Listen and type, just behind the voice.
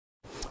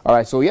All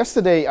right, so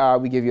yesterday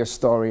we gave you a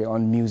story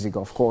on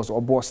Musiga. Of course,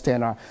 Obour'S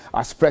tenure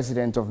as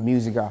president of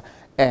Musiga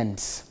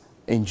ends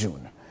in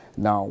June.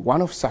 Now,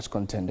 one of such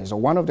contenders,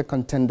 or one of the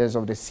contenders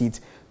of the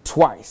seat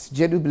twice,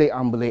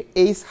 Ambolley,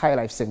 ace high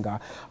life singer,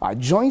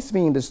 joins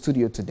me in the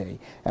studio today,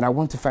 and I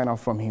want to find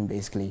out from him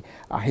basically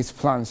his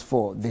plans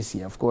for this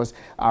year. Of course,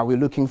 we're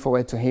looking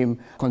forward to him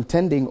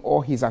contending,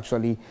 or he's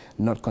actually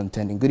not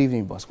contending. Good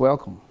evening, boss.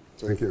 Welcome.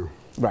 Thank you.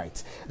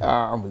 Right.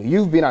 Ambolley,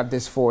 you've been at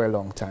this for a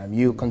long time.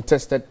 You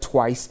contested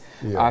twice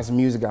as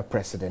Musiga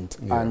president.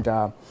 And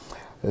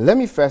let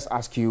me first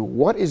ask you,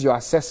 what is your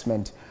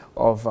assessment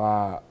of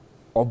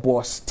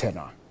Obour'S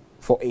tenure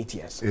for 8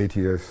 years? 8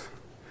 years.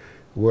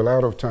 Well,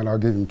 out of 10, I'll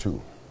give him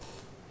 2.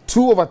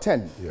 2 over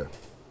 10? Yeah.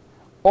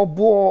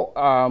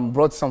 Obour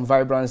brought some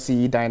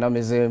vibrancy,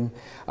 dynamism,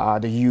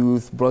 the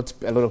youth, brought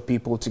a lot of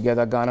people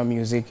together, Ghana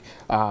music,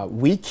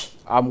 week,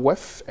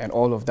 with, and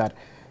all of that.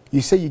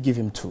 You say you give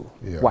him 2.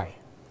 Yeah. Why?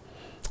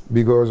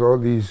 Because all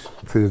these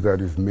things that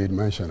you've made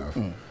mention of,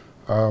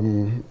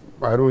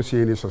 I don't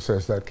see any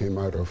success that came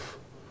out of,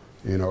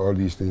 all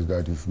these things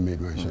that you've made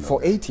mention of.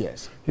 For 8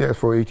 years? Yes,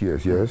 for 8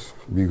 years, yes.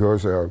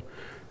 Because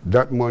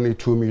that money,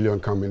 2 million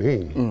coming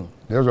in,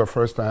 that was the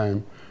first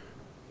time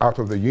out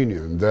of the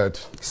union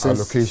that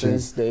allocation,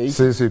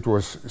 since it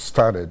was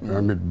started, I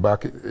mean,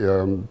 back,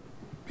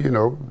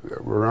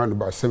 around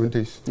about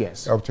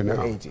 70s, up to now.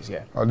 80s,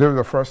 yeah. This was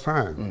the first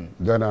time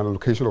that an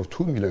allocation of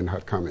 2 million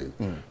had come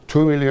in.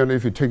 2 million,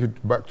 if you take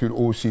it back to the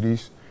old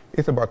cities,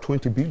 it's about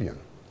 20 billion.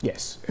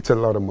 Yes. It's a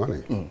lot of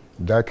money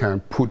that can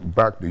put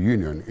back the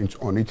union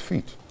on its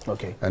feet.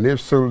 Okay. And if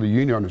still the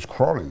union is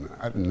crawling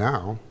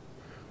now,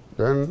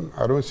 then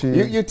I don't see...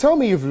 You tell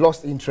me you've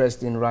lost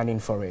interest in running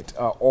for it,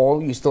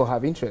 or you still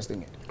have interest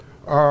in it?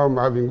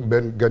 I've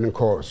been getting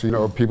calls.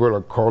 People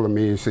are calling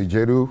me and say,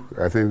 Jedu,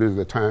 I think this is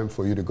the time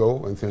for you to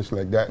go, and things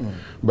like that.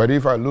 But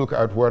if I look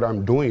at what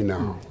I'm doing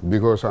now,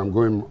 because I'm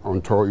going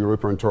on tour,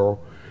 European tour,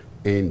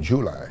 in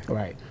July.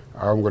 Right.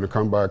 I'm going to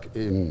come back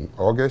in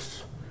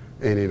August,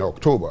 and in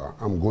October,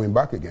 I'm going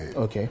back again.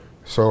 Okay.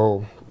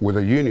 So with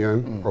a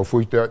union, of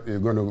which that you're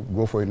going to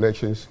go for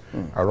elections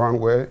around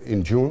where?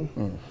 In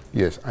June?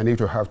 Yes, I need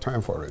to have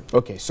time for it.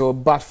 Okay, so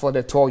but for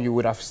the tour, you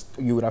would have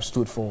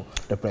stood for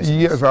the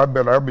presidency? Yes,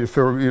 I'll be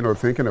still,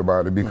 thinking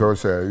about it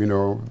because,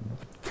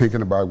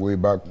 thinking about way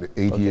back the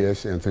 8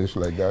 years and things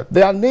like that.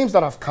 There are names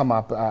that have come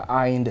up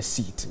eyeing the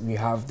seat. We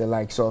have the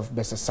likes of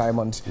Mr.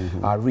 Simons,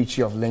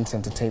 Richie of Lynx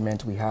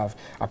Entertainment. We have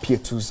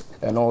Apietus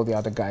and all the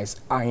other guys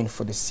eyeing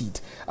for the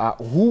seat.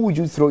 Who would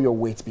you throw your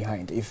weight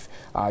behind if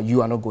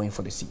you are not going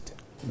for the seat?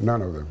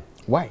 None of them.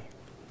 Why?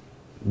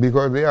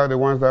 Because they are the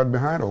ones that are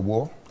behind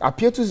Obour.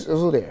 Apietus is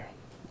also there.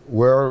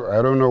 Well,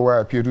 I don't know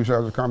why Apietus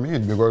has to come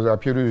in, because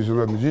Apietus is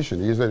not a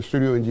musician. He's a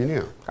studio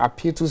engineer.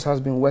 Apietus has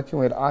been working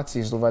with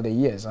artists over the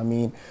years. I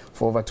mean,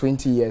 for over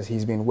 20 years,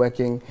 he's been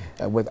working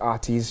with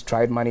artists,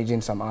 tried managing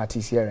some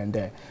artists here and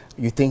there.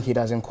 You think he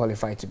doesn't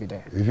qualify to be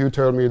there? If you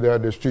tell me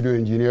that the studio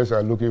engineers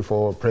are looking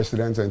for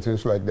presidents and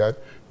things like that,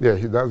 yeah,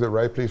 that's the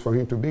right place for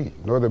him to be,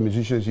 not the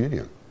musicians'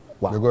 union.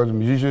 Wow. Because the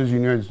musicians'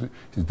 union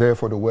is there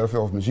for the welfare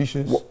of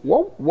musicians.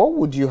 What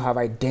would you have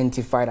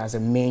identified as a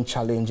main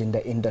challenge in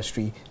the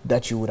industry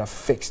that you would have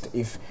fixed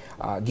if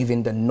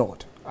given the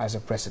nod as a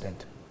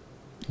president?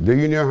 The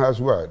union has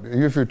what?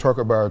 If you talk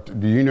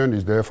about the union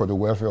is there for the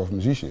welfare of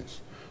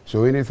musicians.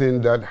 So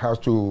anything that has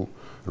to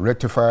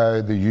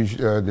rectify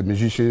the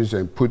musicians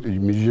and put the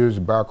musicians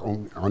back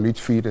on its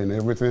feet and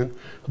everything,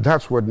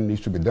 that's what needs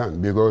to be done.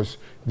 Because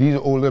these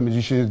older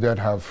musicians that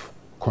have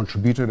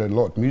contributed a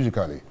lot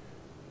musically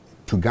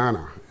to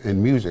Ghana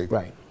and music,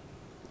 right?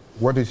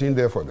 What is in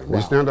there for them? Wow.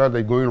 It's not that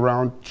they're going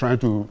around trying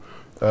to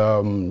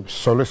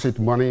solicit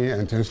money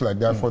and things like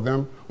that for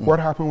them. What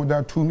happened with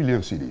that 2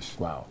 million CDs?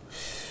 Wow.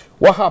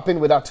 What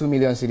happened with that 2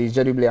 million CDs?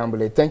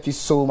 Ambolley, thank you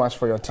so much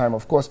for your time.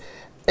 Of course,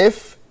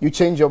 if you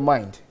change your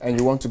mind and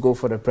you want to go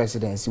for the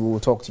presidency, we will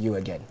talk to you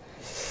again.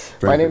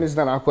 My name is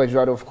Nana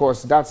Akwejuado. Of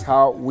course, that's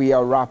how we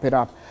are wrapping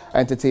up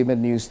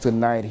entertainment news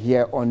tonight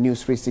here on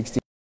News 360.